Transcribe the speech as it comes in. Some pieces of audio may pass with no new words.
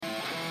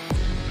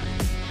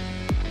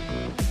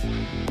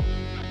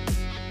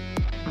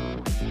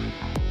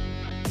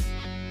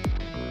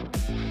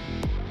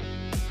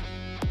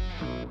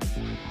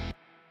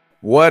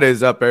What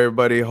is up,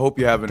 everybody? Hope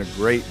you're having a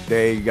great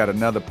day. You got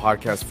another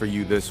podcast for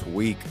you this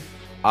week.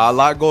 A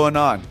lot going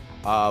on.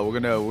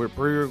 We're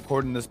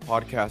pre-recording this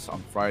podcast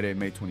on Friday,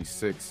 May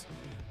 26th.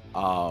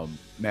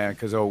 Man,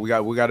 because we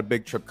got a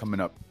big trip coming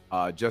up.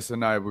 Justin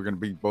and I, we're gonna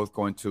be both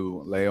going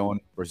to León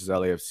versus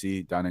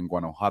LAFC down in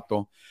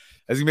Guanajuato.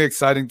 It's gonna be an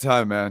exciting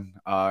time, man.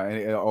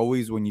 And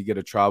always when you get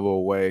to travel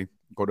away,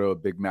 go to a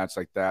big match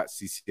like that,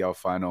 CCL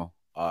final.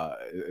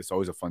 It's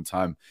always a fun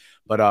time.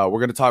 But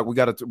we're gonna talk. We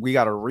got a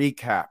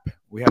recap.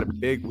 We had a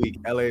big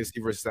week.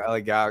 LAFC versus the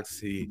LA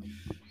Galaxy.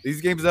 These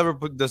games never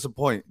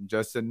disappoint.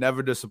 Justin,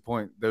 never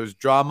disappoint. There was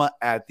drama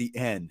at the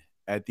end.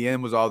 At the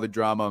end was all the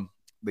drama.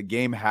 The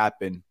game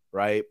happened,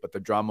 right? But the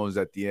drama was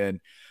at the end.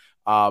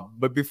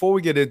 But before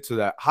we get into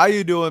that, how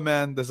you doing,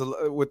 man?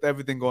 With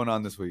everything going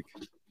on this week.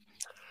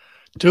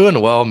 Doing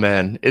well,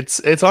 man.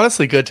 It's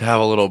honestly good to have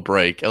a little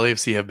break.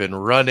 LAFC have been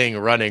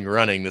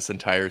running this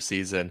entire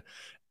season.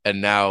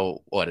 And now,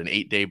 an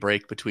 8-day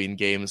break between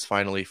games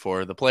finally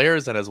for the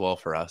players and as well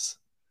for us.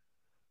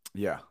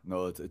 Yeah,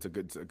 no, it's a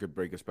good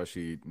break,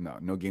 especially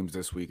no games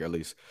this week at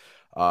least.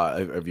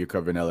 If you're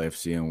covering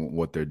LAFC and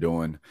what they're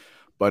doing,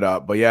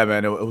 but yeah,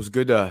 man, it was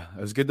good. It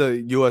was good.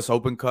 The U.S.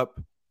 Open Cup,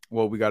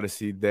 what we got to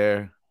see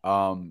there.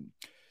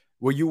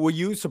 Were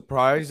you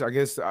surprised? I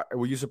guess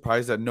were you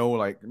surprised that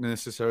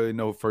necessarily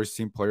no first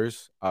team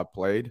players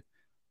played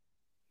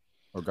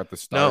or got the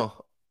start?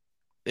 No.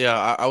 Yeah,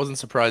 I wasn't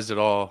surprised at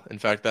all. In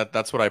fact,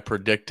 that's what I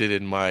predicted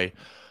in my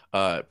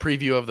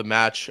preview of the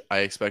match. I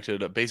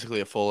expected basically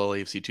a full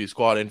LAFC2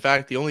 squad. In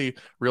fact, the only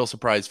real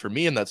surprise for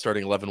me in that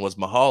starting 11 was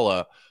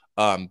Mahala,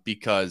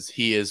 because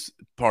he is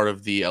part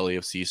of the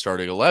LAFC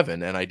starting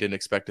 11, and I didn't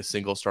expect a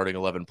single starting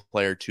 11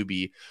 player to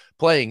be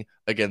playing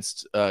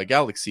against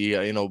Galaxy.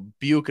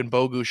 Buick and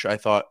Bogusz, I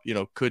thought,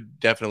 could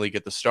definitely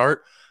get the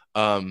start,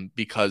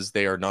 because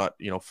they are not,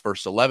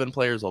 first 11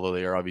 players, although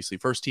they are obviously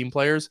first team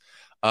players.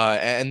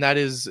 And that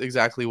is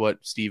exactly what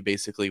Steve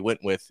basically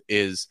went with,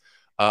 is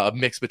a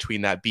mix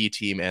between that B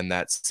team and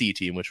that C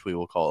team, which we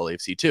will call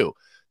LAFC2.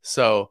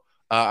 So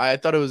I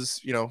thought it was,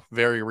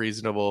 very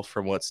reasonable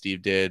from what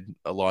Steve did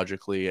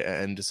logically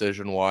and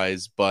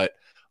decision-wise. But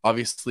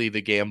obviously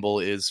the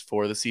gamble is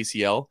for the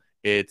CCL.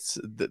 It's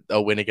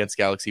a win against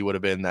Galaxy would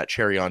have been that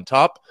cherry on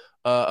top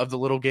of the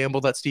little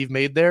gamble that Steve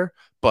made there.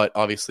 But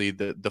obviously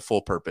the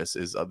full purpose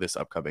is of this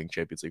upcoming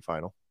Champions League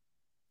final.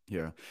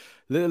 Yeah,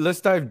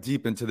 let's dive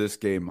deep into this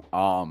game.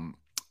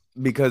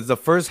 Because the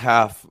first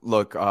half,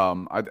 look,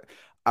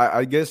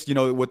 I guess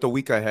with the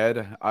week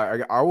ahead,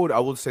 I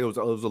would say I was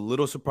a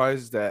little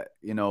surprised that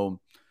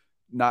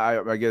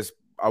I guess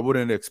I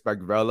wouldn't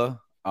expect Vela,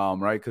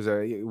 right? Because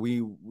I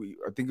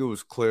think it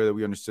was clear that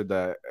we understood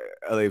that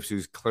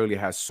LAFC clearly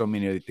has so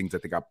many other things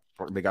that they got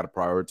to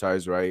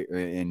prioritize, right?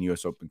 In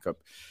U.S. Open Cup,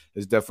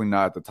 it's definitely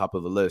not at the top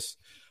of the list.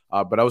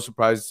 But I was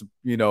surprised,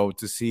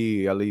 to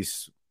see at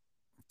least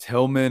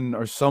Tillman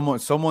or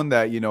someone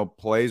that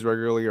plays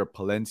regularly, or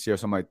Palencia or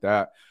something like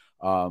that,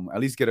 at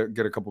least get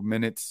a couple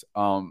minutes.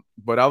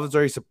 But I was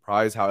very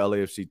surprised how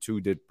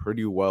LAFC2 did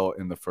pretty well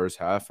in the first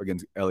half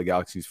against LA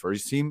Galaxy's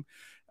first team.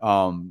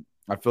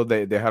 I feel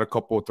they had a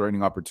couple of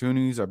threatening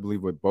opportunities, I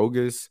believe, with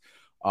Bogusz.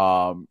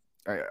 I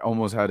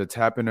almost had a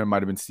tap in there,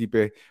 might have been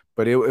Stipe,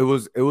 but it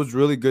was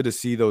really good to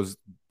see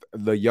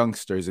the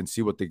youngsters and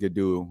see what they could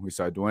do. We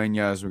saw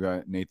Dueñas, we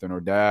got Nathan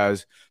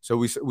Ordaz, so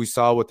we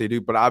saw what they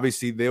do. But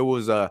obviously there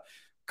was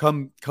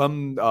come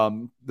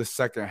the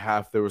second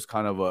half, there was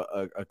kind of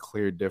a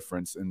clear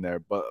difference in there.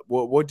 But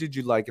what did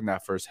you like in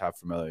that first half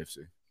from LAFC?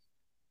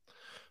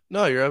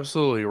 No, you're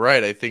absolutely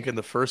right. I think in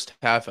the first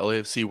half,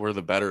 LAFC were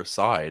the better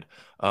side.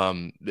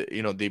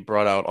 They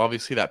brought out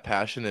obviously that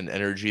passion and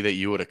energy that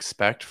you would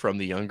expect from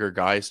the younger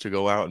guys to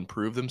go out and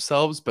prove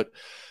themselves, but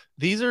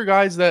these are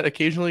guys that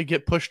occasionally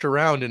get pushed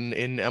around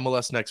in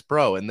MLS Next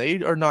Pro, and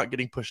they are not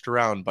getting pushed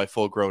around by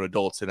full-grown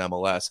adults in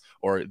MLS,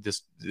 or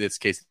this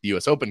case, the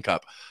U.S. Open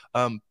Cup.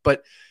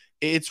 But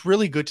it's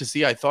really good to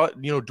see. I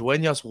thought,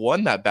 Dueñas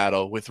won that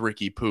battle with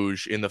Riqui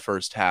Puig in the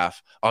first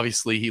half.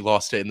 Obviously, he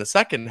lost it in the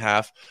second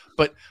half,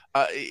 but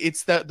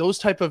it's those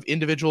type of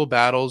individual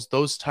battles,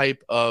 those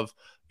type of,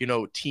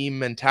 team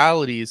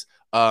mentalities,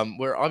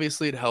 where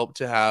obviously it helped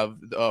to have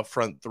a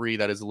front three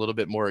that is a little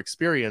bit more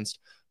experienced.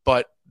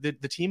 But the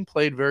team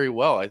played very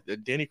well.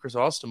 Danny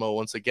Crisostomo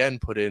once again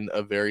put in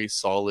a very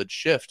solid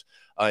shift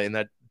in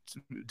that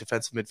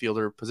defensive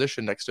midfielder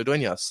position next to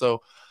Dueñas.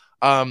 So,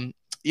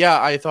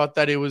 I thought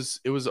that it was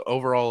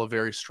overall a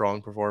very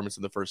strong performance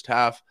in the first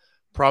half.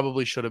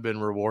 Probably should have been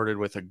rewarded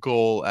with a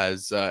goal,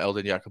 as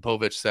Eldin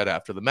Jakupovic said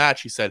after the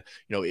match. He said,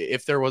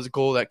 if there was a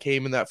goal that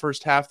came in that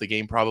first half, the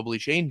game probably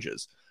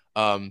changes.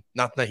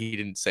 Not that he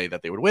didn't say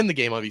that they would win the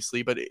game,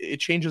 obviously, but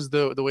it changes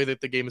the way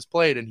that the game is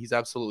played, and he's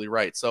absolutely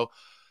right. So,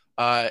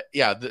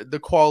 the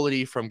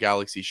quality from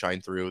Galaxy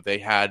shined through. They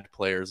had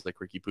players like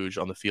Riqui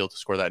Puig on the field to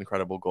score that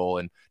incredible goal,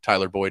 and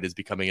Tyler Boyd is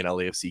becoming an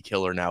LAFC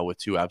killer now with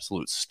two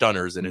absolute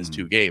stunners in his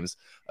two games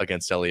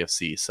against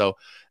LAFC. So,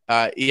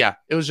 it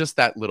was just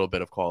that little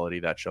bit of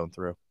quality that shone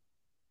through.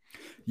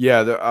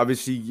 Yeah,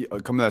 obviously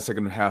coming that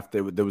second half,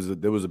 there was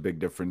a big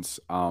difference.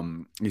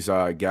 You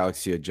saw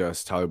Galaxy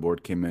adjust. Tyler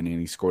Boyd came in and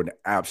he scored an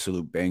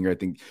absolute banger. I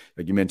think,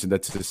 like you mentioned,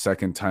 that's his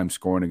second time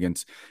scoring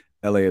against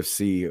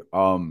LAFC.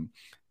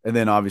 And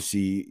then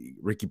obviously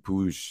Riqui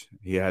Puig,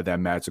 he had that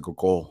magical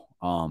goal.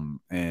 And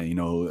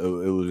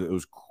it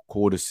was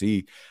cool to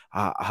see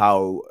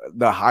how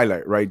the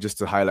highlight, right? Just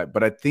the highlight.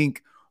 But I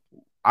think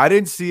I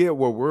didn't see it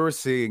where we're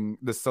seeing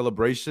the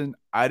celebration.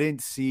 I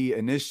didn't see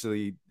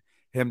initially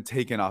him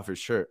taking off his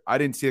shirt. I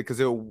didn't see it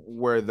because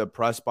where the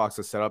press box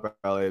is set up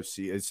at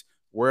LAFC is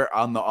we're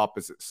on the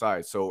opposite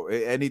side. So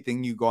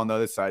anything you go on the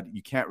other side,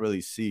 you can't really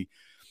see.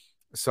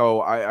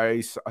 So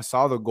I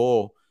saw the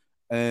goal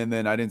and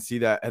then I didn't see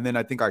that. And then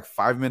I think like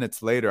 5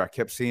 minutes later, I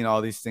kept seeing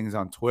all these things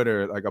on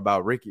Twitter, like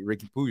about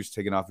Riqui Puig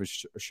taking off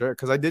his shirt.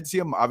 Cause I did see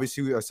him,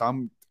 obviously I saw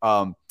him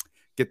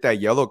get that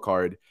yellow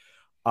card.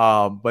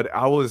 But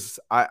I once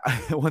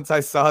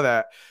I saw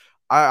that,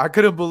 I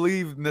couldn't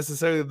believe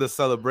necessarily the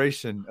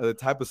celebration, the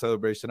type of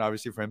celebration,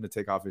 obviously for him to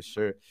take off his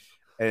shirt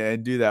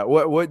and do that.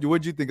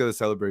 What'd you think of the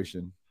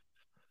celebration?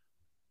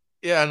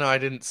 Yeah, no, I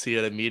didn't see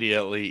it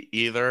immediately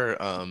either.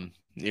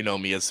 You know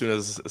me, as soon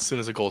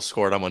as a goal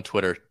scored, I'm on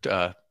Twitter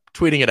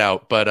tweeting it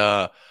out. But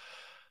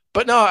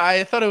no,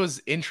 I thought it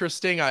was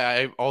interesting.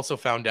 I also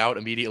found out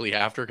immediately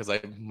after because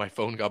I my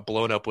phone got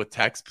blown up with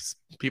texts,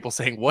 people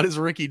saying, "What is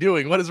Ricky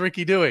doing? What is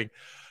Ricky doing?"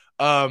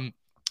 Um,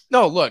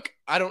 no, look,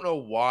 I don't know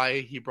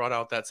why he brought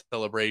out that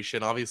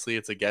celebration. Obviously,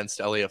 it's against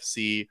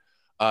LAFC.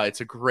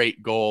 It's a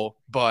great goal,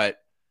 but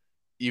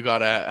you got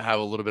to have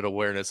a little bit of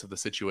awareness of the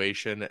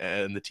situation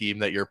and the team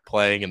that you're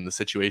playing and the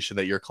situation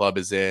that your club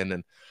is in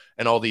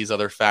and all these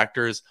other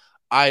factors.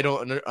 I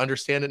don't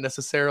understand it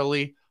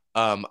necessarily.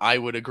 I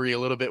would agree a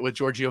little bit with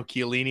Giorgio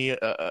Chiellini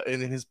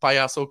in his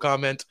payaso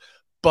comment,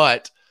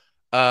 but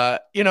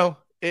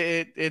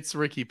it's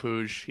Riqui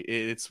Puig.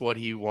 It's what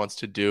he wants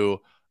to do.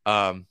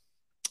 Um,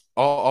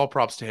 all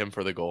props to him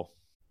for the goal.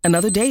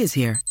 Another day is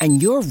here,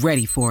 and you're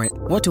ready for it.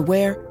 What to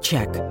wear?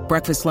 Check.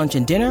 Breakfast, lunch,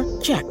 and dinner?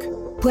 Check.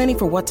 Planning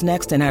for what's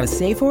next and how to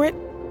save for it?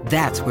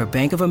 That's where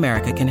Bank of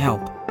America can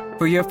help.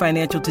 For your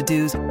financial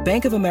to-dos,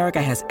 Bank of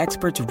America has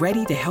experts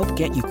ready to help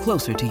get you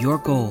closer to your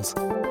goals.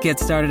 Get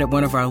started at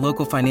one of our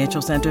local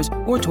financial centers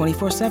or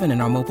 24/7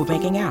 in our mobile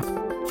banking app.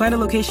 Find a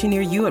location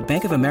near you at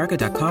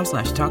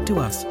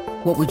bankofamerica.com/talktous.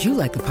 What would you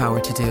like the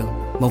power to do?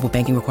 Mobile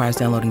banking requires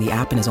downloading the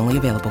app and is only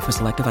available for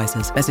select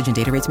devices. Message and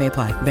data rates may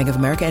apply. Bank of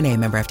America N.A.,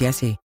 member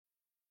FDIC.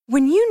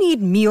 When you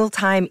need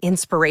mealtime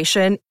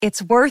inspiration,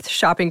 it's worth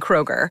shopping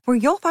Kroger, where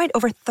you'll find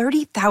over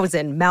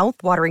 30,000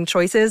 mouth-watering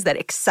choices that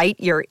excite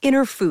your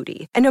inner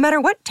foodie. And no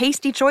matter what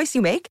tasty choice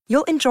you make,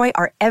 you'll enjoy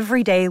our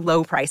everyday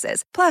low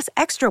prices, plus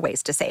extra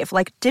ways to save,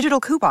 like digital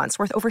coupons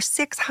worth over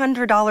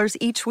 $600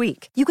 each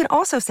week. You can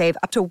also save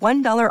up to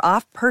 $1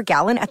 off per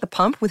gallon at the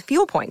pump with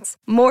fuel points.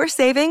 More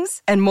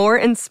savings and more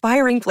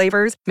inspiring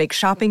flavors make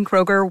shopping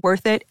Kroger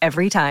worth it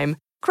every time.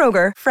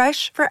 Kroger,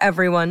 fresh for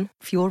everyone.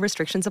 Fuel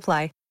restrictions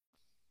apply.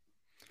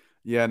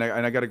 Yeah, and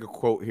I got a good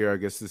quote here. I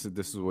guess this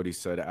is what he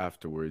said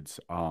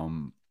afterwards.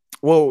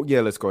 Well,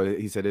 yeah, let's go.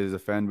 He said it is a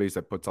fan base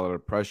that puts a lot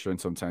of pressure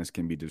and sometimes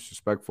can be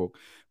disrespectful,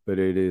 but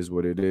it is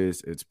what it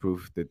is. It's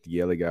proof that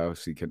the LA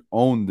Galaxy can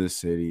own this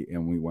city,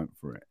 and we went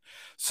for it.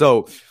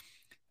 So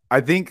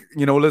I think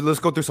let's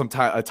go through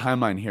a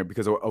timeline here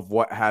because of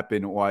what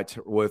happened. What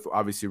with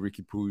obviously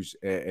Riqui Puig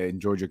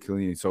and Giorgio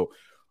Chiellini. So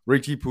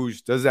Riqui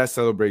Puig does that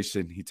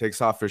celebration. He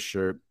takes off his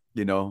shirt.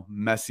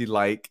 Messi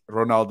like,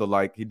 Ronaldo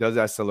like, he does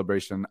that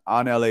celebration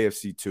on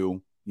LAFC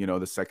too,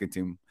 the second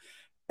team.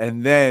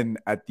 And then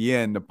at the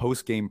end, the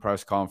post-game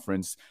press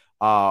conference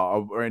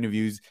or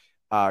interviews,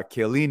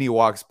 Chiellini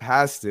walks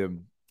past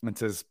him and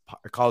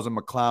calls him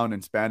a clown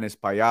in Spanish,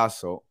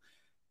 payaso.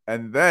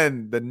 And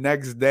then the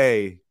next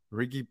day,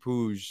 Riqui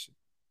Puig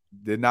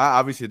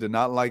obviously did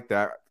not like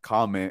that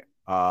comment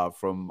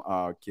from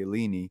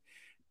Chiellini.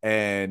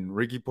 And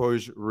Riqui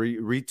Puig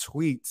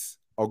retweets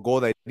a goal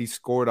that he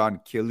scored on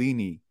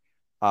Chiellini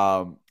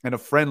in a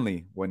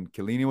friendly when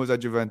Chiellini was at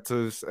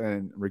Juventus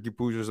and Riqui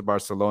Puig was at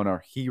Barcelona.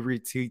 He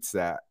retweets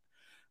that,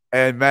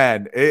 and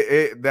man,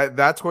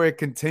 that's where it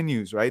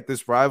continues, right?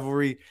 This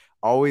rivalry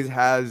always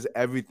has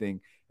everything.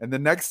 And the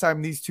next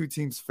time these two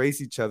teams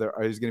face each other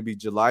is going to be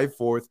July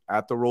 4th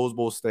at the Rose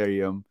Bowl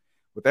Stadium.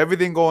 With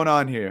everything going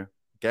on here,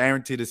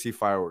 guaranteed to see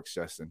fireworks,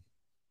 Justin.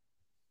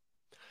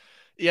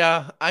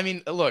 Yeah, I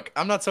mean, look,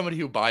 I'm not somebody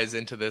who buys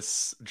into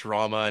this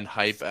drama and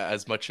hype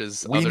as much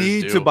as We others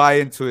need to do. buy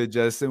into it,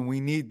 Justin.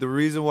 The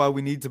reason why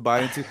we need to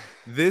buy into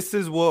this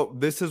is what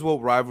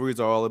rivalries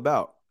are all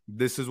about.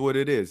 This is what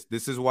it is.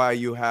 This is why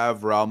you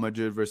have Real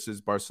Madrid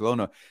versus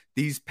Barcelona.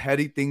 These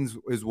petty things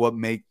is what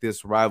make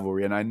this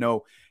rivalry. And I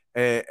know,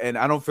 and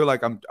I don't feel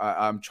like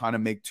I'm trying to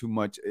make too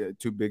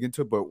big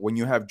into it. But when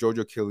you have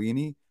Giorgio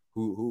Chiellini,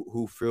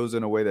 who feels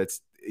in a way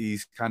that's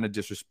he's kind of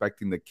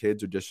disrespecting the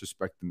kids or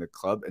disrespecting the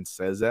club and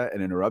says that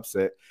and interrupts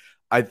it.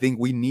 I think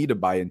we need to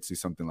buy into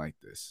something like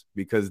this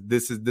because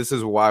this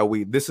is why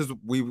we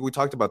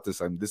talked about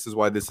this. This is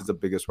why this is the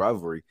biggest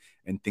rivalry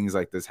and things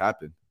like this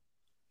happen.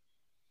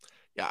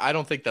 Yeah, I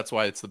don't think that's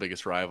why it's the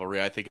biggest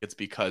rivalry. I think it's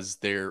because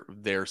they're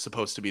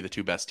supposed to be the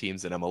two best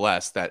teams in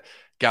MLS. That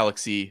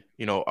Galaxy,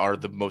 are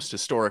the most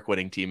historic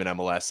winning team in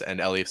MLS, and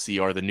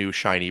LAFC are the new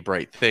shiny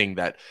bright thing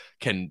that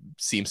can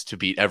seems to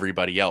beat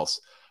everybody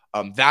else.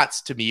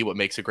 That's to me what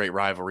makes a great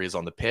rivalry is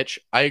on the pitch.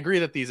 I agree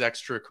that these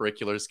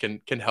extracurriculars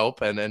can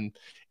help and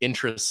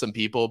interest some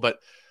people, but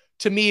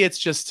to me, it's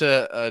just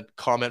a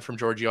comment from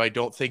Giorgio. I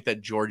don't think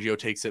that Giorgio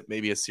takes it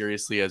maybe as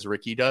seriously as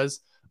Riqui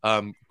does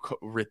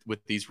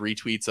with these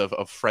retweets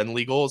of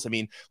friendly goals. I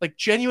mean, like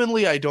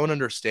genuinely, I don't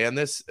understand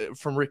this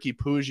from Riqui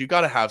Puig. You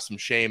got to have some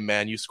shame,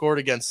 man. You scored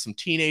against some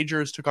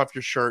teenagers, took off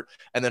your shirt,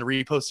 and then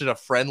reposted a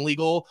friendly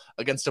goal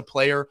against a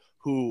player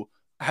who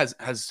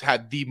has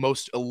had the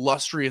most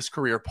illustrious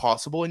career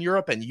possible in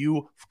Europe, and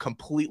you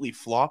completely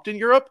flopped in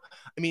Europe.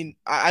 I mean,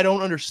 I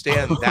don't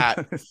understand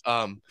that.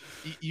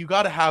 You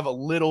got to have a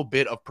little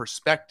bit of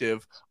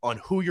perspective on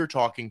who you're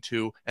talking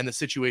to and the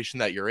situation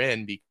that you're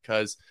in,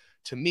 because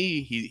to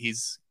me,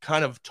 he's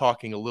kind of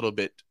talking a little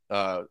bit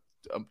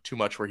too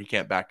much where he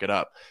can't back it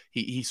up.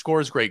 He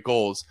scores great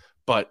goals,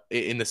 but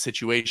in the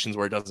situations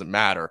where it doesn't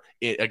matter,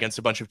 against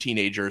a bunch of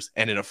teenagers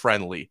and in a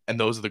friendly, and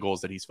those are the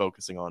goals that he's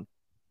focusing on.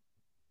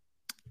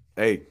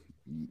 Hey,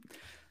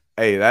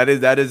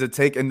 that is a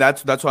take, and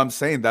that's what I'm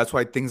saying. That's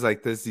why things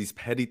like this, these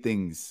petty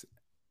things,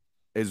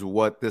 is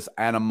what this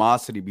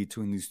animosity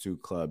between these two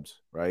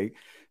clubs, right?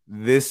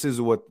 This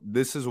is what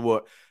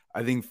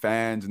I think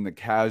fans and the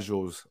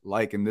casuals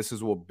like, and this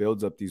is what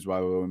builds up these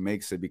rivalries and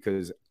makes it.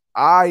 Because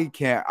I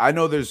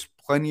know there's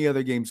plenty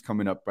other games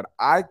coming up, but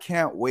I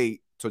can't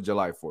wait till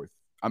July 4th.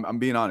 I'm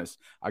being honest.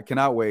 I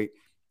cannot wait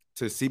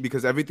to see,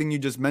 because everything you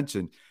just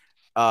mentioned.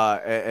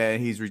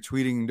 And he's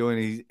retweeting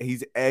and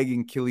he's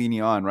egging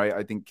Chiellini on, right?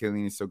 I think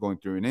Chiellini is still going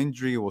through an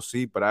injury. We'll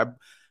see, but I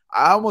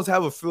almost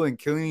have a feeling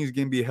Chiellini is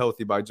going to be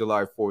healthy by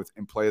July 4th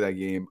and play that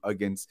game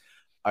against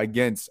a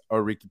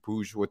Riqui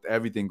Puig with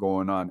everything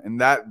going on,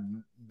 and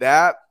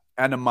that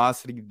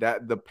animosity,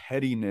 that the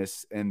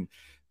pettiness, and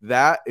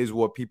that is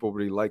what people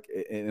really like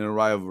in a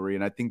rivalry,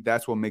 and I think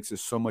that's what makes it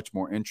so much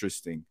more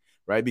interesting.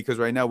 Right, because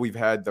right now we've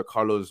had the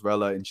Carlos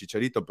Vela and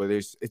Chicharito, but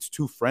it's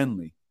too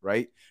friendly,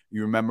 right?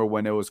 You remember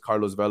when it was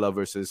Carlos Vela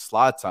versus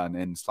Zlatan,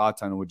 and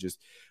Zlatan would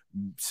just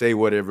say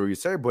whatever he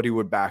said, but he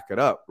would back it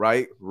up,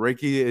 right?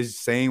 Riqui is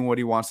saying what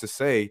he wants to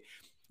say,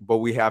 but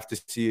we have to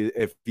see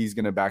if he's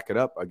going to back it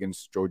up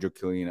against Giorgio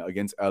Chiellini,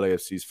 against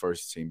LAFC's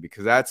first team,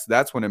 because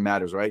that's when it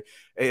matters, right?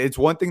 It's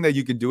one thing that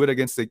you can do it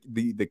against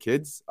the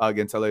kids,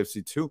 against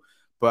LAFC too,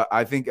 but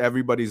I think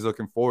everybody's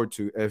looking forward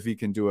to if he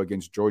can do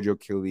against Giorgio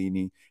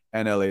Chiellini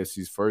and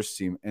LAFC's first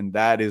team. And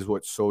that is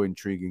what's so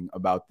intriguing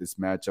about this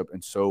matchup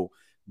and so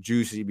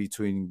juicy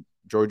between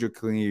Giorgio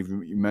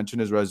Chiellini, you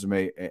mentioned his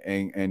resume,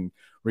 and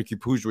Riqui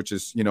Puig, which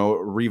is,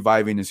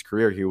 reviving his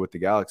career here with the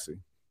Galaxy.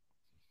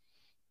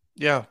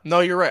 Yeah, no,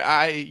 you're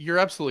right. You're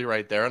absolutely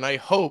right there. And I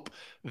hope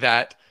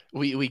that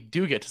we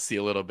do get to see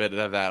a little bit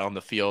of that on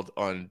the field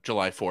on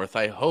July 4th.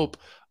 I hope,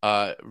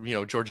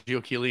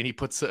 Giorgio Chiellini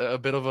puts a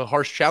bit of a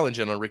harsh challenge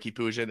in on Riqui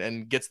Puig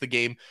and gets the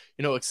game,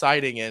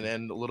 exciting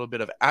and a little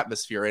bit of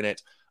atmosphere in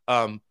it.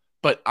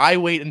 But I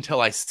wait until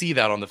I see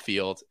that on the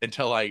field,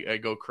 until I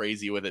go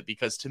crazy with it,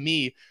 because to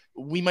me,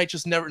 we might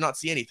just never not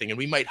see anything, and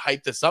we might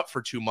hype this up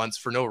for 2 months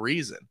for no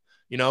reason,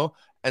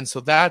 And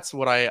so that's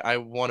what I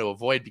want to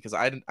avoid, because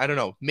I don't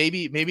know,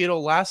 maybe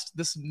it'll last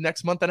this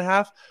next month and a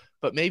half,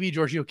 but maybe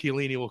Giorgio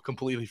Chiellini will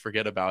completely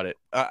forget about it.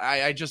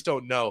 I just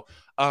don't know.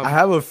 I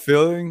have a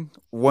feeling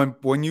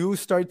when you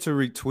start to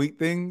retweet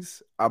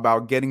things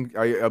about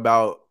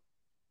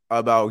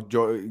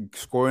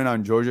scoring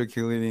on Giorgio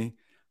Chiellini,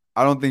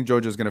 I don't think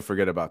Giorgio's going to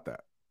forget about that.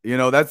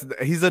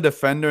 He's a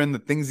defender, and the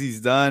things he's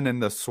done,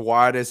 and the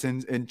Suarez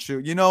and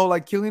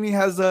like Chiellini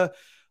has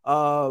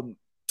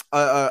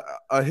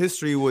a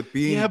history with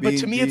being. Yeah, but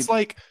to me, it's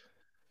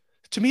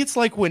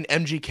like when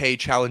MGK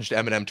challenged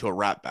Eminem to a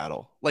rap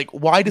battle. Like,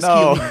 why does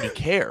Chiellini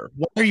care?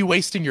 Why are you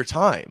wasting your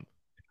time?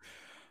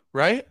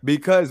 Right?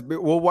 Because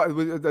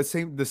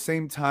the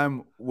same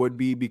time would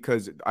be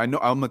because I'm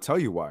gonna tell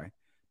you why.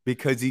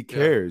 Because he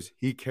cares.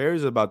 Yeah. He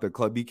cares about the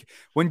club.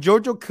 When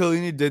Giorgio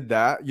Chiellini did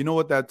that, you know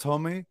what that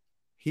told me?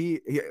 He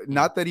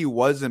not that he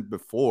wasn't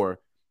before.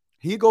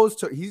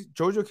 Giorgio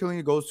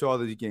Chiellini goes to all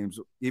these games,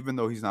 even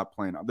though he's not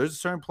playing. There's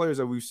certain players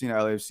that we've seen at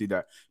LAFC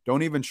that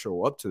don't even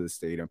show up to the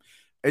stadium.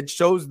 It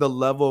shows the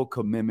level of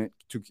commitment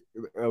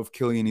of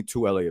Chiellini to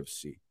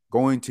LAFC,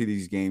 going to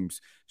these games,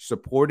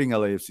 supporting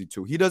LAFC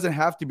too. He doesn't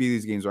have to be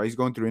these games, right? He's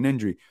going through an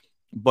injury,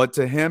 but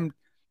to him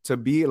to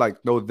be like,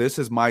 no, this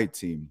is my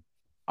team.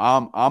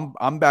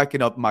 I'm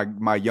backing up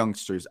my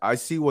youngsters. I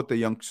see what the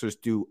youngsters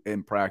do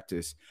in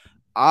practice.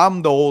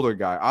 I'm the older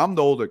guy. I'm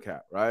the older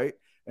cat, right?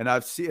 And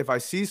if I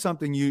see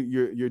something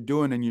you're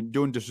doing, and you're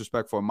doing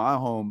disrespectful in my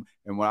home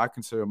and what I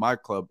consider my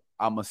club,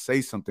 I'm gonna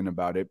say something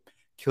about it.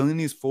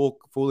 Chiellini's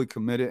fully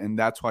committed, and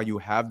that's why you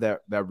have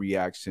that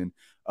reaction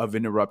of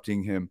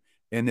interrupting him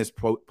in his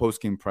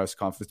post-game press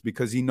conference,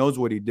 because he knows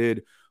what he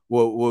did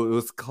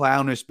was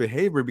clownish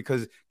behavior,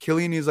 because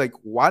Chiellini is like,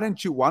 why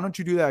don't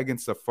you do that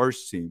against the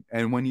first team?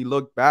 And when he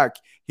looked back,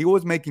 he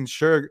was making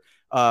sure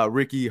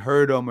Riqui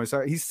heard him or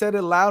something. He said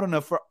it loud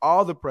enough for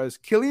all the press.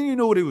 Chiellini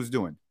knew what he was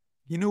doing.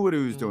 He knew what he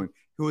was doing.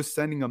 He was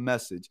sending a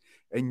message.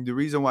 And the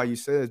reason why you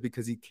say that is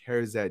because he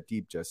cares that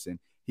deep, Justin.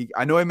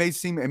 I know it may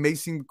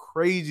seem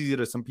crazy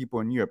to some people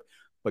in Europe,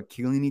 but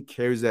Chiellini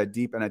cares that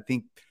deep. And I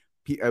think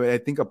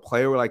a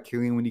player like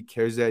Chiellini, when he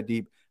cares that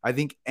deep, I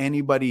think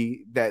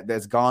anybody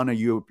that's gone any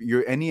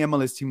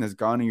MLS team that's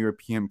gone a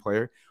European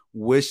player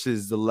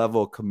wishes the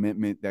level of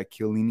commitment that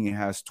Chiellini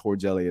has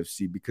towards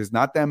LAFC, because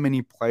not that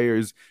many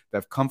players that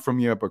have come from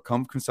Europe or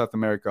come from South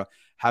America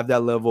have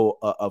that level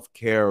of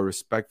care or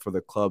respect for the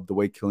club the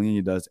way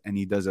Chiellini does, and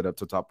he does it up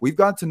to top. We've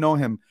got to know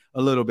him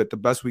a little bit, the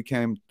best we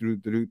can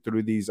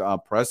through these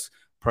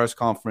press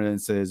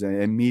conferences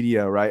and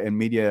media, right? And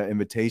media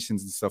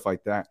invitations and stuff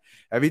like that.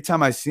 Every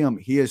time I see him,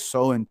 he is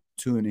so in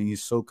tune and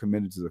he's so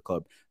committed to the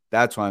club.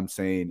 That's why I'm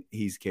saying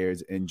he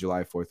cares, and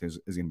July 4th is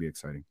going to be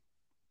exciting.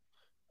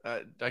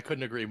 I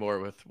couldn't agree more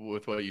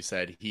with what you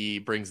said. He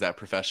brings that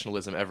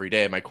professionalism every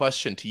day. My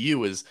question to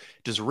you is,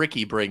 does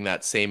Riqui bring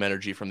that same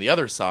energy from the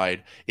other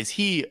side? Is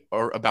he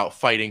about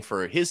fighting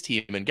for his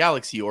team in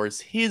Galaxy, or is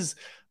his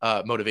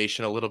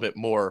motivation a little bit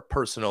more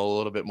personal, a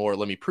little bit more,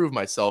 let me prove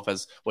myself,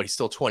 as he's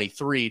still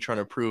 23, trying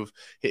to prove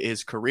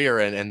his career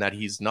and that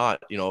he's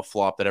not, a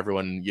flop that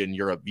everyone in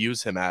Europe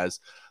views him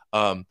as?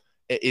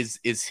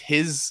 Is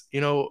his,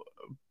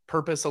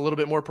 purpose a little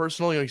bit more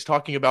personal? He's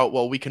talking about,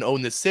 well, we can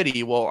own this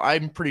city. Well,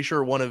 I'm pretty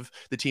sure one of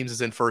the teams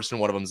is in first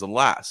and one of them is in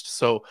last.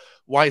 So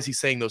why is he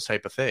saying those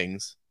type of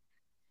things?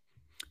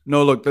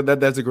 No, look,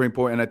 that's a great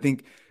point. And I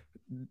think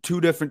two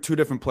different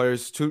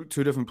players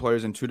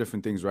and two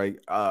different things, right?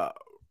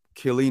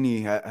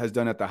 Chiellini has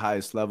done at the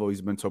highest level.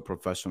 He's been so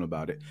professional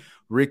about it.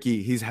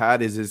 Riqui, he's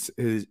had his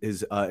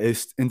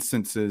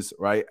instances,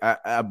 right,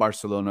 at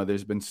Barcelona.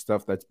 There's been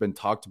stuff that's been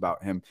talked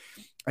about him,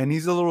 and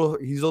he's a little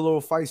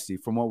feisty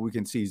from what we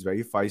can see. He's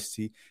very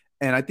feisty,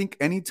 and I think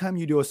anytime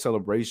you do a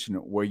celebration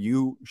where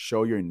you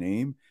show your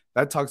name,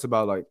 that talks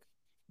about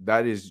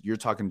you're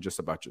talking just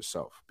about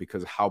yourself,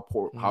 because how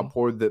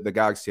poor the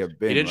Galaxy have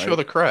been. He didn't show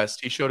the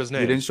crest. He showed his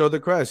name. He didn't show the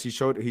crest. He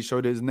showed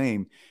his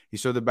name. He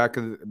showed the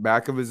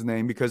back of his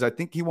name, because I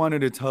think he wanted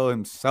to tell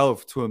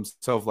himself,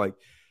 like,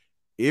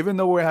 even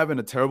though we're having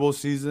a terrible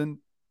season,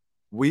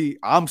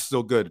 I'm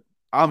still good.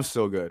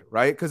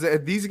 Right? Because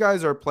these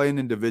guys are playing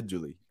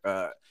individually.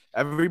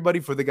 Everybody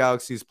for the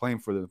Galaxy is playing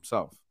for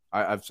themselves.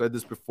 I've said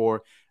this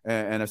before,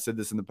 and I've said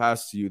this in the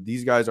past to you.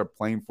 These guys are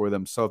playing for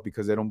themselves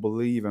because they don't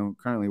believe in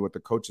currently what the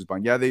coach is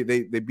buying. Yeah, they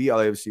beat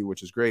LAFC,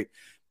 which is great.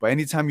 But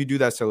anytime you do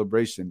that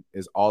celebration,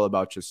 is all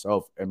about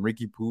yourself. And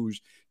Riqui Puig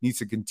needs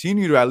to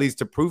continue to, at least,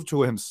 to prove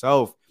to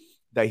himself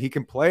that he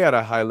can play at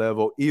a high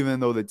level, even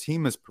though the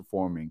team is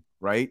performing,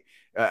 right?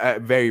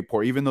 Very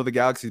poor. Even though the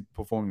Galaxy is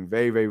performing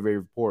very, very,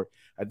 very poor.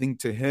 I think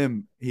to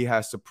him, he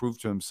has to prove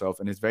to himself,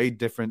 and it's very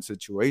different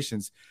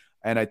situations.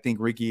 And I think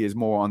Riqui is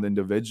more on the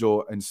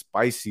individual and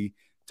spicy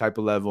type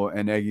of level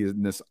and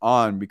egginess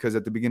on, because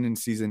at the beginning of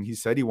the season, he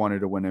said he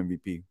wanted to win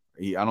MVP.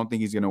 I don't think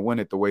he's going to win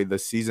it the way the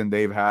season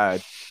they've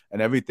had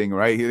and everything,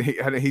 right?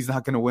 He's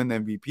not going to win the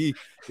MVP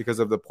because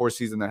of the poor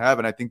season they have.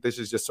 And I think this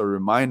is just a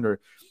reminder.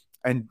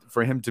 And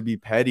for him to be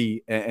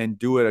petty and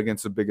do it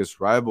against the biggest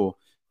rival,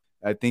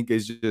 I think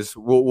is just that's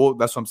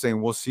what I'm saying.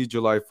 We'll see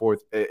July 4th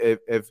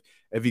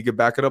if he could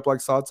back it up like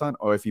Zlatan,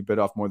 or if he bit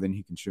off more than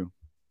he can chew.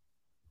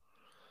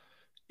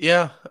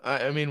 Yeah,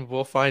 I mean,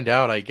 we'll find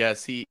out, I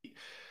guess.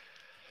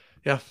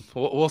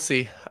 We'll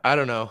see. I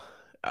don't know.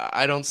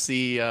 I don't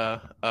see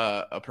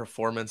a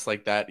performance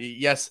like that.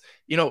 Yes,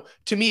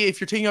 to me,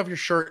 if you're taking off your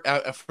shirt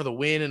for the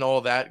win and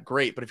all that,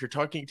 great. But if you're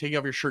taking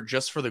off your shirt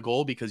just for the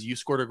goal because you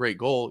scored a great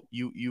goal,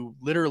 you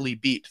literally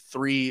beat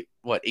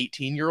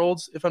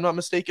 18-year-olds, if I'm not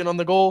mistaken, on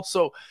the goal.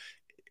 So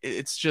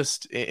it's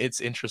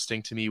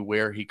interesting to me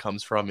where he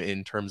comes from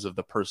in terms of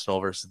the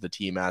personal versus the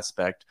team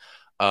aspect.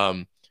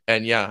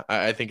 And yeah,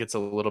 I think it's a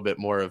little bit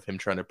more of him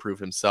trying to prove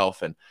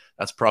himself, and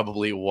that's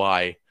probably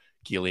why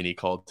Chiellini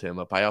called him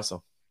a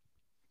payaso.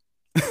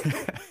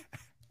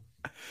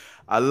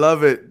 I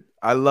love it.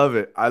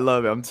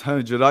 I'm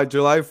telling you,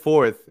 July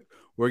 4th,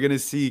 we're gonna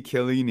see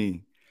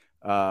Chiellini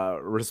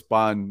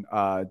respond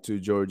to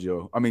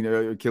Giorgio. I mean,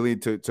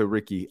 Chiellini to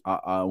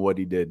Riqui what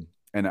he did,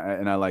 and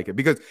I like it,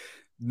 because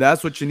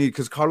that's what you need,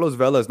 because Carlos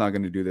Vela is not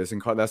going to do this,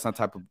 and that's not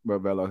type of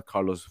Vela.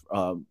 Carlos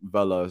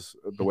Vela's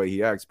the way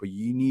he acts. But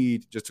you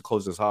need, just to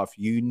close this off,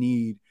 you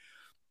need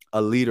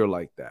a leader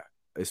like that,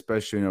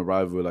 especially in a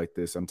rivalry like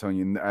this. I'm telling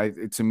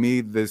you, to me,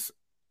 this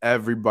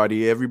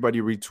everybody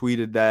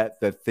retweeted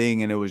that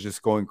thing, and it was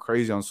just going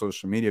crazy on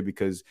social media,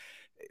 because,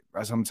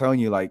 as I'm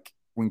telling you, like,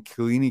 when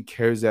Chiellini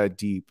cares that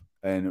deep,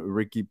 and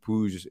Riqui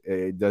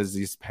Puig does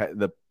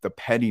the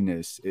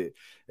pettiness,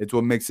 it's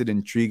what makes it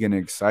intriguing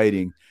and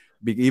exciting.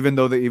 Even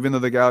though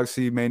the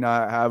Galaxy may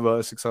not have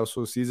a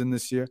successful season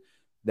this year,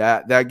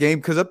 that game,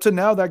 because up to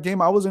now, that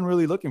game, I wasn't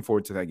really looking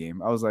forward to that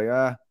game. I was like,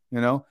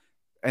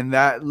 and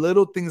that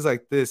little things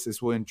like this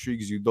is what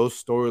intrigues you.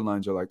 Those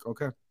storylines are like,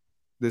 okay,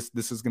 this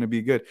is going to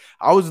be good.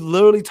 I was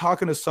literally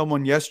talking to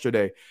someone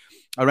yesterday.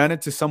 I ran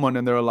into someone,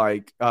 and they're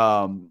like,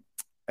 and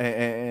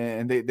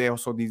and they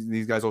also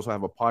these guys also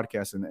have a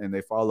podcast and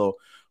they follow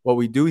what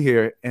we do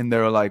here, and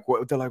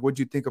what'd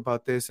you think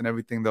about this and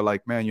everything? They're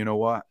like, man, you know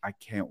what? I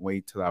can't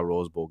wait till that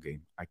Rose Bowl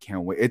game. I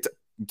can't wait.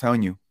 I'm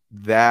telling you,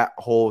 that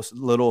whole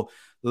little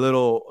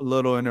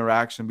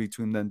interaction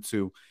between them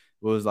two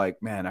was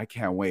like, man, I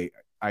can't wait.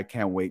 I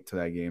can't wait to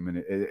that game,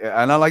 and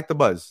I like the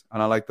buzz,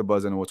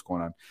 and what's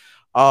going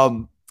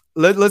on.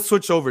 Let's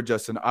switch over,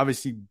 Justin.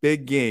 Obviously,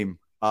 big game,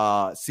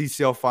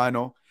 CCL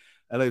final.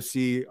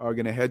 LAFC are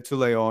gonna head to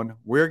Leon.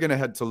 We're gonna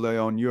head to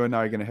Leon. You and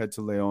I are gonna head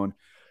to Leon.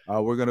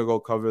 We're gonna go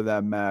cover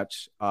that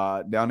match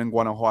down in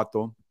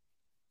Guanajuato.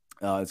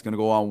 It's gonna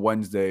go on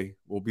Wednesday.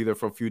 We'll be there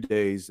for a few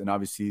days, and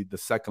obviously the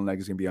second leg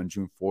is gonna be on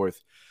June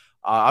 4th.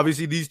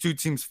 Obviously, these two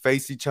teams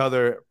faced each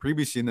other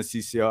previously in the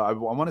CCL. I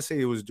want to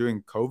say it was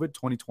during COVID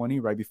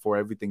 2020, right before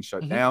everything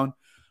shut down.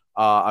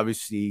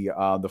 Obviously,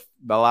 the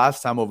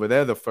last time over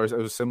there, it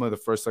was similar. The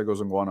first leg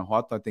was in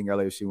Guanajuato. I think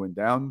LAFC went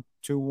down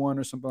 2-1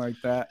 or something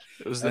like that.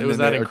 It was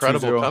that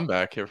incredible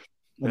comeback here.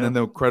 And then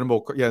the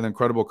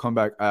incredible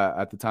comeback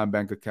at the time,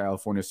 Bank of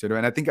California Stadium.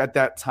 And I think at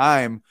that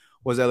time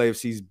was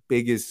LAFC's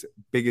biggest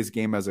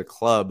game as a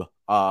club,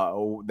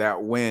 that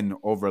win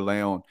over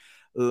Leon.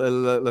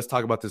 Let's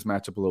talk about this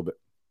matchup a little bit.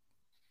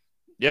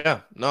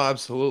 Yeah, no,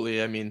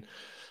 absolutely. I mean,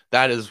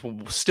 that is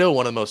still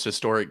one of the most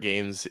historic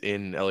games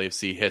in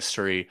LAFC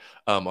history.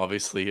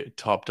 Obviously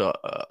topped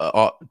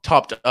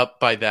up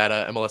by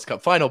that MLS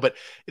Cup final, but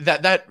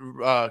that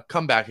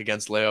comeback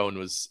against Leon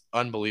was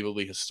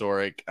unbelievably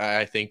historic.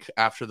 I think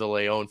after the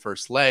Leon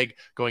first leg,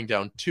 going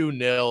down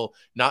 2-0,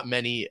 not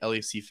many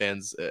LAFC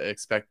fans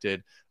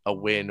expected a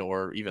win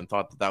or even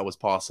thought that was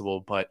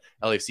possible, but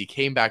LAFC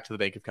came back to the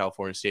Bank of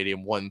California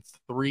Stadium, won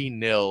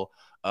 3-0.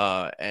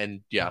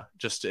 And yeah,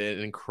 just an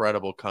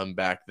incredible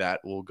comeback that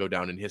will go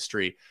down in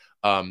history.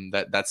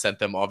 That sent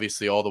them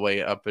obviously all the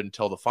way up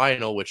until the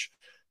final, which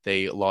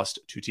they lost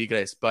to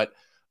Tigres. But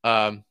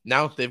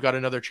now they've got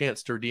another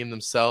chance to redeem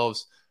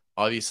themselves.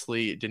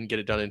 Obviously, didn't get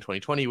it done in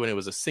 2020 when it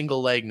was a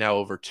single leg. Now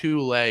over 2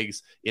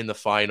 legs in the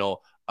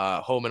final,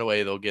 home and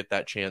away, they'll get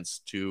that chance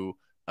to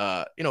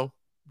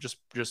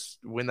just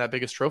win that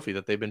biggest trophy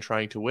that they've been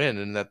trying to win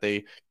and that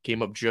they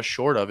came up just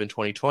short of in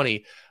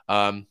 2020.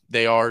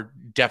 They are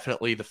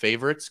definitely the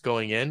favorites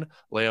going in.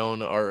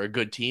 Leon are a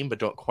good team, but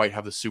don't quite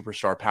have the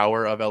superstar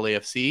power of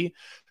LAFC.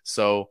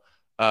 So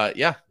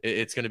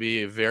it's going to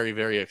be very,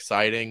 very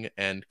exciting,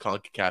 and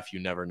CONCACAF, you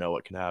never know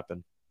what can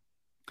happen.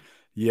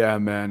 Yeah,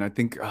 man. I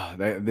think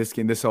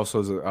this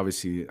also is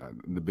obviously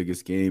the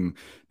biggest game,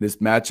 this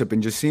matchup,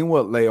 and just seeing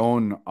what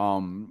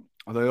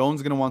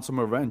Leon's going to want some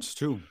revenge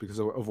too because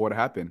of what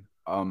happened.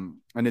 And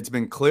it's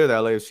been clear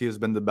that LAFC has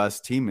been the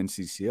best team in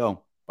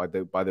CCL by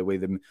the way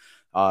they've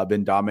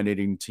been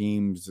dominating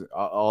teams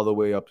all the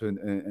way up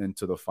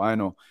into the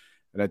final.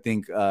 And I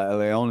think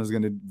Leon is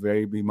going to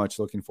be much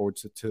looking forward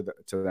to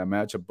that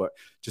matchup. But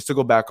just to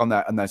go back on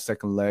that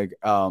second leg,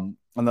 on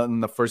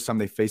the first time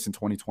they faced in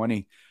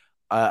 2020.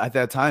 At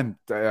that time,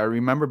 I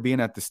remember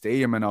being at the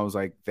stadium, and I was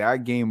like,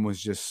 that game was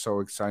just so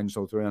exciting,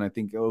 so thrilling. I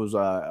think it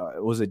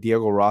was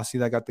Diego Rossi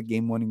that got the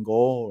game-winning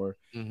goal,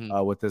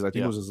 or with his, I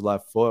think it was his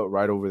left foot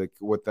right over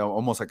with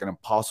almost like an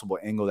impossible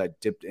angle that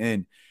dipped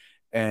in,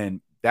 and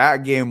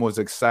that game was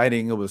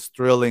exciting. It was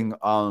thrilling,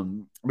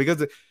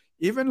 because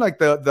even like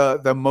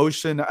the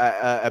motion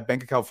at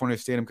Bank of California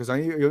Stadium, because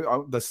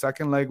the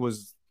second leg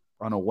was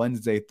on a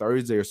Wednesday,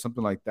 Thursday, or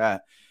something like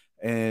that.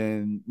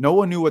 And no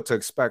one knew what to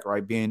expect,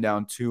 right? Being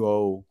down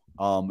 2-0,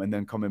 and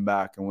then coming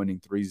back and winning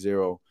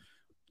 3-0.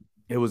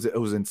 It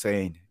was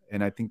insane.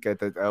 And I think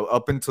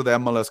up until the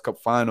MLS Cup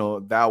final,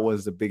 that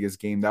was the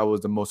biggest game. That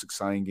was the most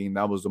exciting game.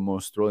 That was the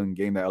most thrilling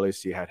game that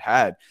LAFC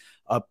had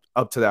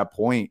up to that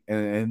point.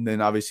 And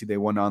then obviously they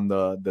went on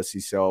the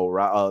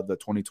CCL, the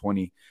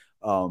 2020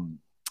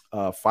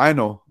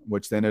 final,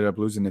 which they ended up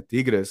losing to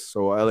Tigres. So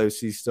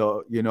LAFC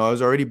still,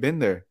 has already been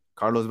there.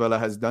 Carlos Vela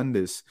has done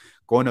this,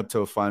 going up to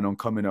a final and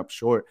coming up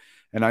short.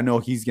 And I know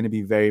he's going to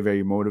be very,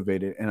 very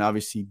motivated. And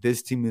obviously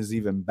this team is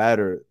even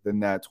better than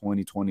that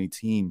 2020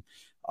 team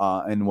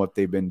and what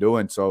they've been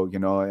doing. So,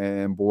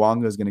 and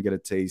Bouanga is going to get a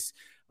taste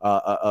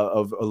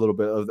of a little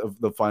bit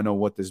of the final,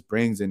 what this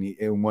brings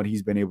and what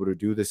he's been able to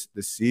do this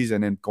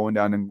season. And going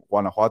down in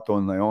Guanajuato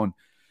and Leon,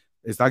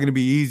 it's not going to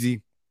be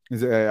easy.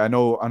 I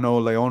know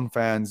Leon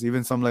fans,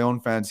 even some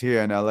Leon fans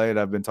here in LA that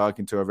I've been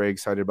talking to, are very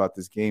excited about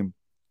this game.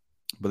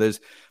 But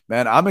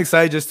I'm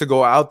excited just to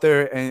go out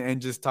there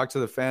and just talk to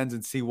the fans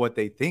and see what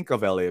they think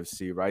of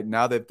LAFC. Right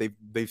now that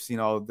they've seen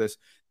all of this,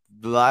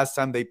 the last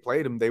time they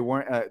played them, they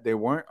weren't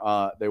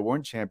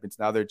champions.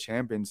 Now they're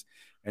champions,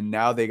 and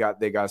now they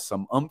got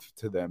some oomph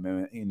to them,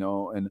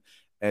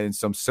 and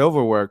some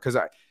silverware. Because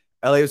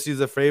LAFC is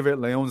the favorite,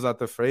 Leon's not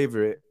the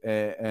favorite,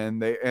 and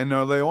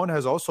Leon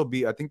has also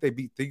I think they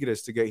beat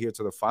Tigres to get here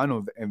to the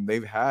final, and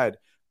they've had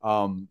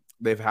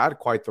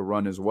quite the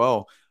run as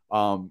well.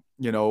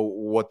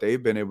 What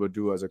they've been able to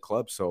do as a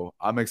club. So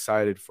I'm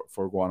excited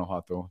for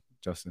Guanajuato,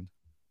 Justin.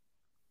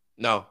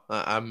 No,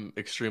 I'm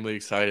extremely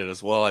excited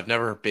as well. I've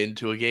never been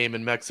to a game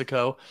in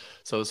Mexico,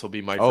 so this will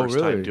be my Oh, first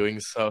time really? doing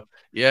so.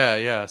 Yeah,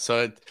 yeah.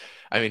 So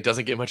I mean, it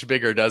doesn't get much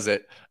bigger, does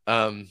it?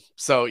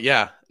 So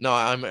yeah, no,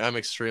 I'm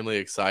extremely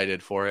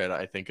excited for it.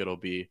 I think it'll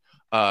be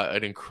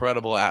an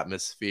incredible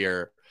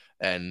atmosphere,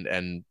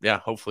 and yeah,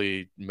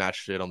 hopefully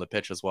match it on the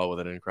pitch as well with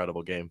an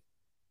incredible game.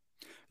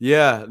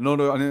 Yeah, no,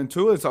 no, and then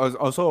two is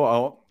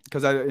also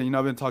because I've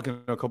been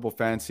talking to a couple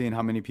fans, seeing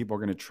how many people are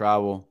going to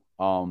travel.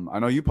 I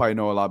know you probably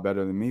know a lot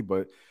better than me,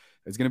 but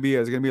it's gonna be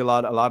a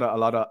lot of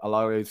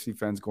AFC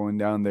fans going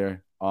down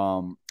there.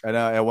 And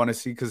I want to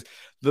see because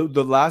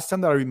the last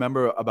time that I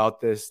remember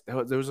about this,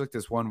 there was like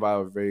this one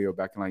viral video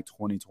back in like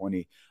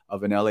 2020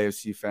 of an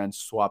LAFC fan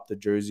swapped the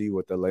jersey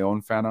with the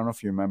Leon fan. I don't know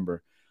if you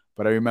remember,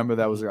 but I remember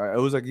that was Mhm. it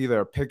was like either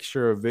a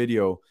picture or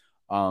video.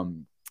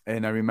 Um,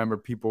 and I remember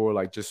people were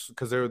like, just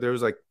because there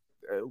was like,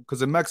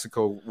 because in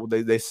Mexico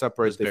they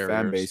separate There's the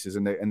fan barriers. bases,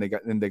 and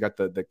they got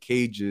the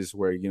cages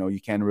where you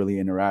can't really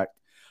interact,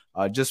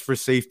 just for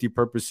safety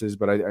purposes.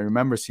 But I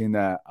remember seeing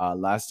that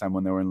last time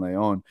when they were in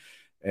Leon,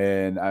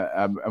 and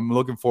I'm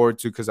looking forward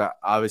to, because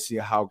obviously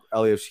how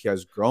LAFC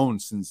has grown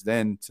since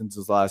then, since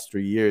those last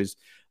 3 years.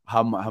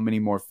 How many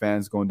more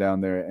fans going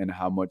down there, and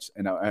how much,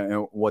 and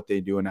what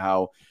they do, and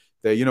how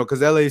they,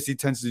 because LAFC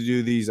tends to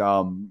do these,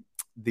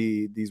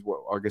 what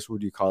I guess, what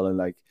do you call it,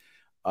 like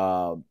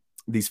uh,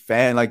 these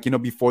fan, like,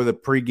 before the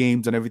pre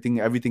games and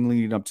everything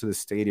leading up to the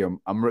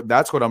stadium.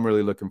 That's what I'm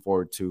really looking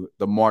forward to,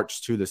 the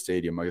march to the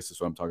stadium. I guess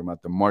that's what I'm talking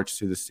about, the march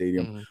to the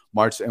stadium, Mhm.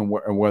 march, and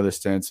where the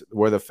stands,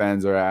 where the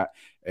fans are at,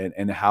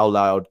 and how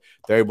loud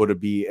they're able to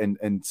be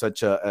in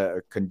such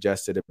a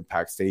congested and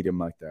packed stadium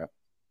like that.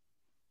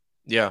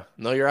 Yeah,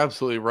 no, you're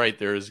absolutely right.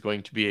 There is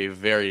going to be a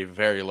very,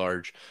 very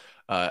large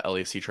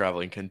LAC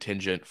traveling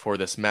contingent for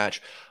this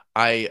match.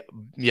 I,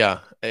 yeah,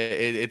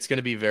 it's going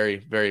to be very,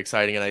 very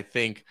exciting, and I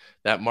think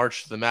that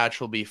March to the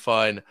match will be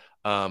fun.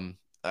 Uh,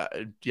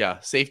 yeah,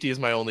 safety is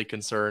my only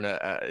concern,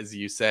 as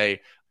you say.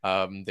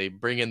 They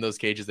bring in those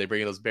cages, they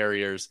bring in those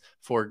barriers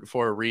for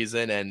a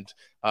reason, and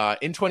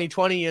in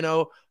 2020,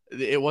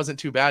 it wasn't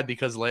too bad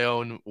because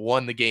Leon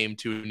won the game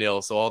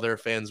 2-0, so all their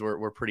fans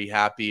were pretty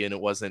happy, and there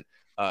wasn't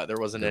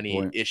Good any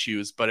point.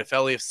 issues. But if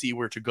LAFC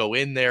were to go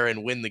in there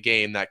and win the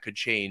game, that could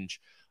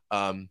change.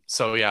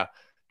 So yeah,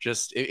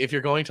 just if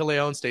you're going to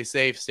Leon, stay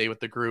safe, stay with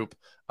the group,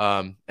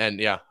 and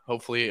yeah,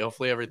 hopefully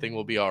everything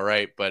will be all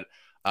right. But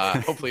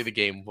hopefully the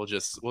game will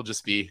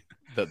just be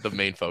the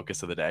main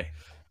focus of the day.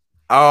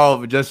 Oh,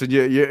 but Justin,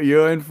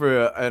 you're in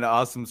for an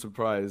awesome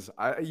surprise.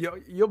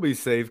 You'll be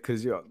safe,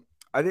 because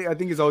I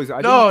think it's always,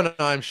 No, no, no,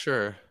 I'm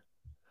sure.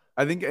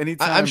 I think I'm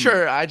anytime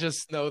sure. I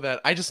just know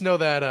that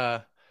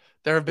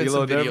there have been you're a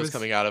some little videos nervous.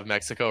 coming out of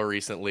Mexico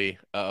recently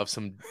of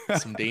some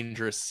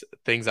dangerous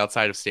things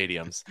outside of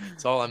stadiums.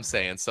 That's all I'm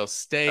saying. So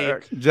stay.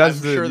 I'm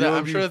Justin, sure that you'll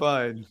I'm be sure.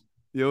 fine.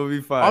 You'll be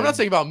I'm not fine.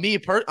 saying about me.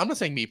 I'm not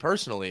saying me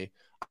personally.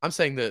 I'm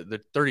saying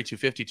the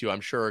 3252. I'm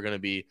sure are going to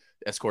be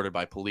escorted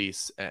by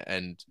police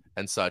and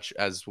such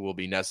as will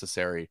be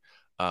necessary.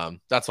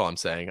 That's all I'm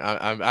saying.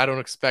 I don't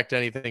expect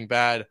anything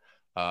bad.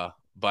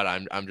 But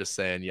I'm just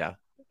saying, yeah.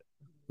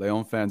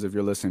 Leon fans, if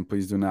you're listening,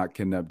 please do not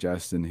kidnap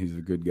Justin. He's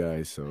a good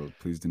guy, so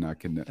please do not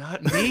kidnap.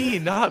 Not me,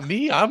 not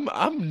me. I'm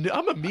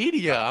a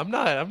media. I'm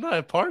not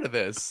a part of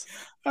this.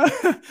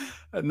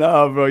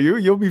 No, bro,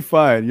 you'll be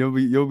fine.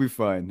 You'll be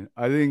fine.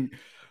 I think.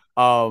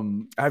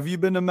 Have you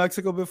been to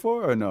Mexico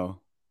before or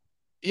no?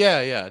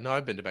 Yeah, yeah. No,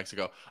 I've been to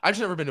Mexico. I've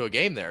just never been to a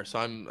game there, so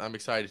I'm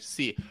excited to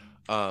see.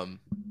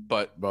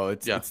 But Bro,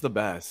 it's yeah. it's the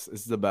best.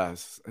 It's the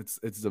best.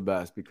 It's the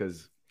best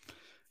because,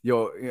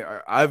 yo,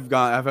 yeah, I've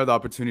had the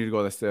opportunity to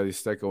go to Estadio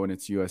Azteca when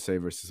it's USA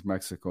versus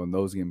Mexico, and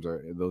those games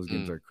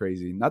Mm. are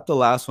crazy. Not the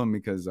last one,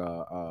 because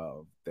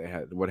they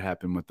had what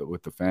happened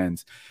with the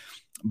fans,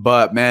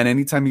 but man,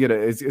 anytime you get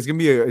it's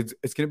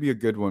gonna be a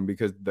good one,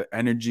 because the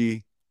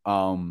energy,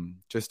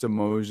 just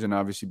emotion,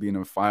 obviously being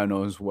a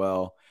final as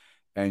well,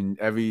 and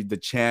the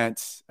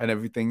chance and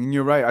everything. And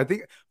you're right. I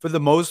think for the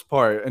most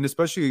part, and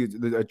especially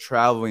a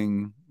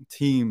traveling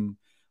team,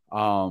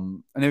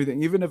 and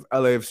everything, even if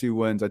LAFC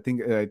wins, I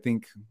think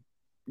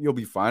you'll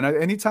be fine.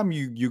 Anytime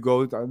you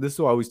go, this is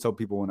what I always tell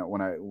people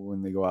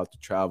when they go out to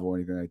travel or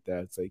anything like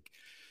that. It's like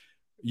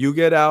you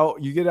get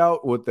out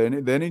with the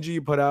energy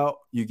you put out,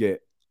 you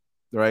get,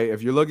 right?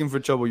 If you're looking for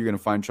trouble, you're gonna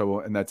find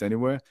trouble, and that's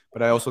anywhere.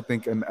 But I also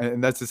think,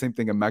 and that's the same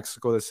thing in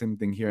Mexico, the same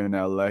thing here in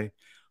LA.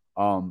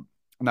 I'm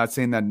not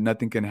saying that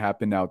nothing can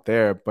happen out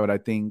there, but I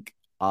think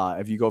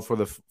if you go for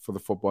the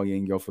football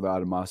game, you go for the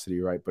animosity,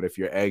 right? But if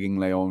you're egging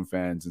Leon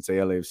fans and say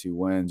LAFC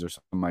wins or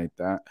something like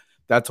that,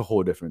 that's a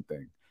whole different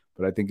thing.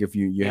 But I think if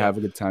you Yeah. have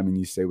a good time and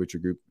you stay with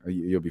your group,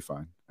 you'll be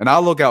fine. And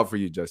I'll look out for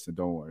you, Justin.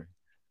 Don't worry.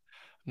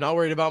 I'm not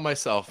worried about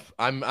myself.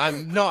 I'm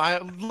no, I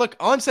look,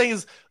 all I'm saying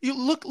is you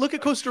look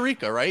at Costa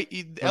Rica, right?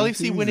 I'm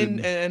LAFC went in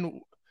teasing.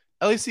 and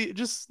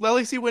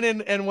LAFC went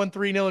in and won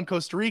 3-0 in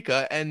Costa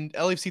Rica, and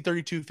LAFC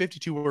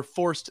 32-52 were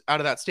forced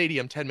out of that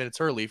stadium 10 minutes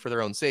early for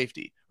their own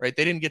safety, right?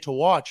 They didn't get to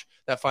watch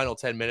that final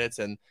 10 minutes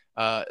and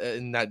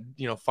in that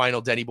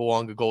final Denny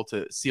Bouanga goal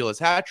to seal his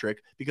hat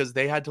trick, because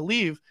they had to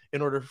leave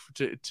in order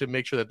to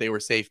make sure that they were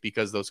safe,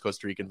 because those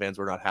Costa Rican fans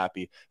were not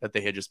happy that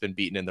they had just been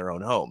beaten in their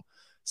own home.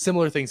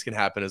 Similar things can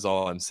happen is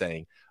all I'm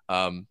saying.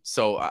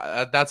 So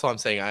that's all I'm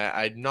saying.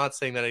 I'm not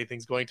saying that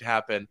anything's going to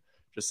happen,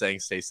 just saying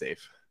stay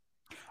safe.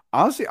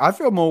 Honestly, I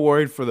feel more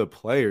worried for the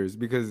players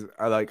because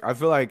I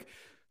feel like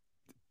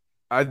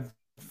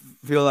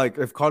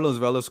if Carlos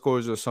Vela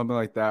scores or something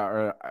like that,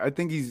 or I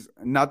think he's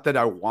not that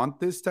I want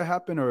this to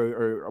happen,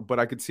 or but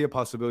I could see a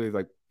possibility of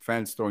like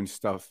fans throwing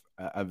stuff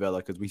at Vela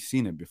because we've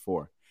seen it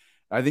before.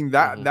 I think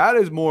that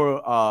is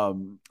more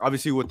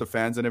obviously with the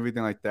fans and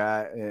everything like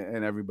that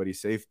and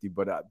everybody's safety,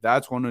 but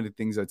that's one of the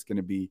things that's going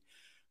to be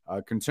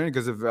concerning,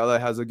 because if Vela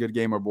has a good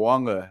game or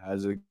Bouanga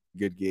has a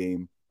good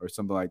game or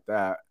something like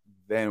that,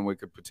 then we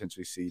could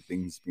potentially see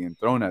things being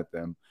thrown at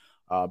them.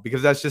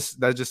 Because that's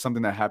just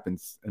something that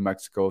happens in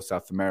Mexico,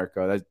 South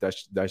America.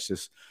 That's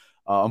just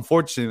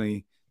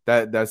unfortunately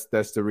that's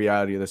the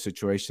reality of the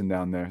situation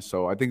down there.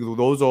 So I think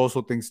those are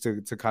also things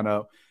to kind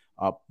of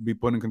be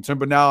put in concern.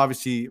 But now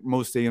obviously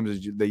most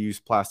stadiums they use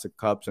plastic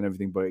cups and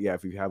everything. But yeah,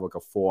 if you have like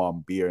a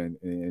full-on beer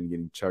and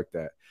getting chucked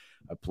at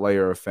a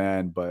player or a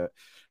fan, but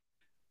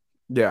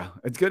yeah,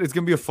 it's good. It's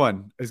gonna be a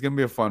fun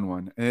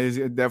one, and it's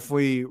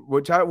definitely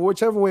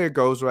whichever way it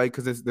goes, right?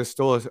 Because there's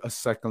still a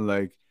second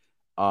leg.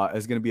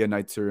 It's gonna be a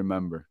night to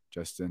remember,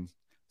 Justin.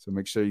 So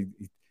make sure you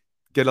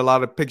get a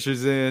lot of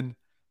pictures in,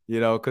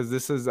 because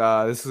this is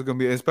gonna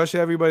be, especially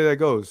everybody that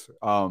goes.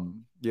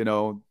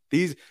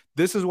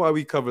 This is why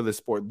we cover the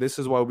sport. This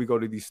is why we go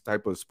to these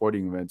type of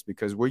sporting events,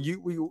 because we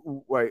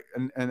right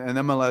and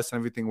MLS and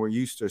everything, we're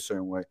used to a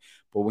certain way,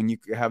 but when you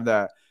have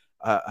that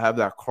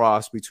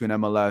cross between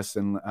MLS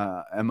and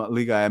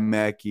Liga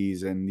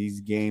MX and these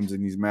games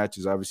and these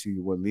matches, obviously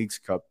what Leagues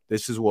Cup,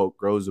 this is what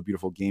grows a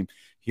beautiful game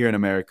here in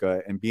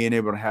America, and being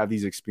able to have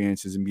these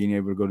experiences and being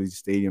able to go to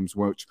these stadiums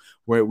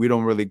where we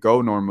don't really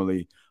go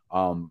normally.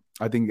 I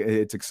think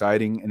it's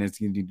exciting, and it's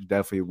going to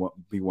definitely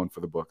be one for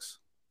the books.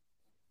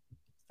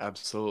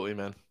 Absolutely,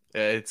 man.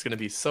 It's going to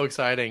be so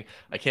exciting.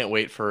 I can't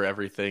wait for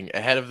everything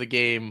ahead of the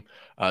game,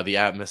 the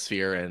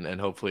atmosphere, and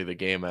hopefully the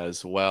game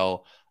as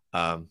well.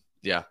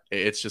 Yeah,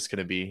 it's just going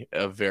to be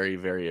a very,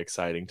 very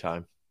exciting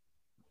time.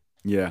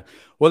 Yeah.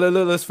 Well,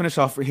 let's finish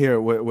off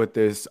here with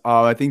this.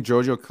 I think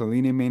Giorgio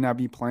Chiellini may not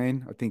be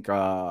playing. I think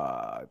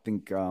Cherundolo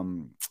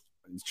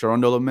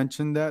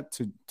mentioned that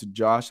to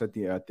Josh at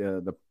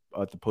the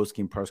post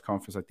game press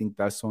conference. I think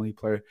that's the only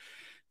player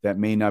that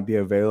may not be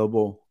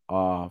available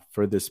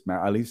for this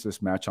at least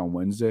this match on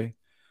Wednesday.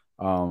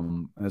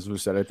 As we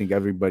said, I think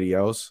everybody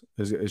else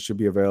it should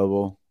be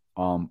available.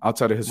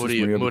 Outside of his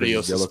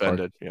Murillo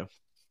suspended. Card.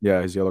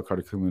 Yeah, his yellow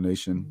card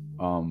accumulation.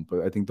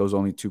 But I think those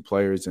only two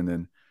players, and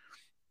then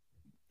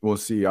we'll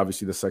see,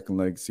 obviously, the second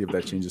leg, see if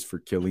that changes for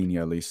Chiellini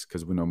at least,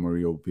 because we know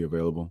Murillo will be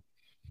available.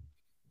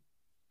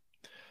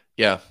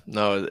 Yeah,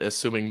 no,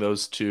 assuming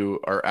those two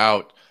are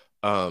out,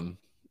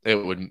 it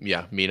would,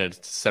 mean a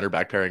center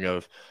back pairing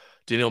of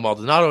Daniel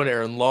Maldonado and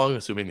Aaron Long,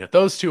 assuming that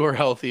those two are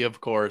healthy,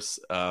 of course,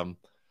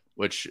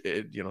 which,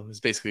 is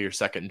basically your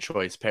second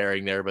choice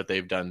pairing there, but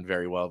they've done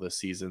very well this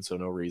season, so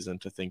no reason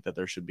to think that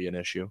there should be an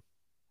issue.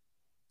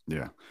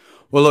 Yeah.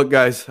 Well, look,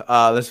 guys,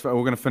 we're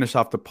going to finish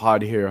off the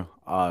pod here.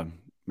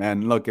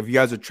 Man, look, if you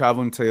guys are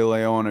traveling to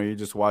Leon or you're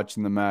just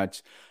watching the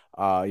match,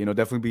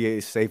 definitely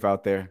be safe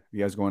out there. You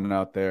guys going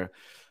out there.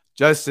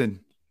 Justin,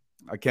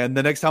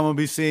 the next time we'll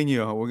be seeing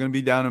you, we're going to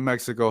be down in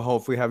Mexico,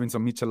 hopefully having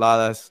some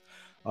micheladas,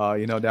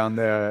 down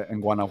there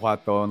in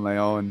Guanajuato and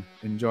Leon,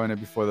 enjoying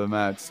it before the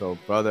match. So,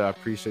 brother, I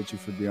appreciate you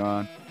for being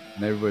on,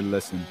 and everybody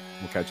listen.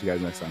 We'll catch you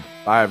guys next time.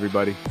 Bye,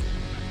 everybody.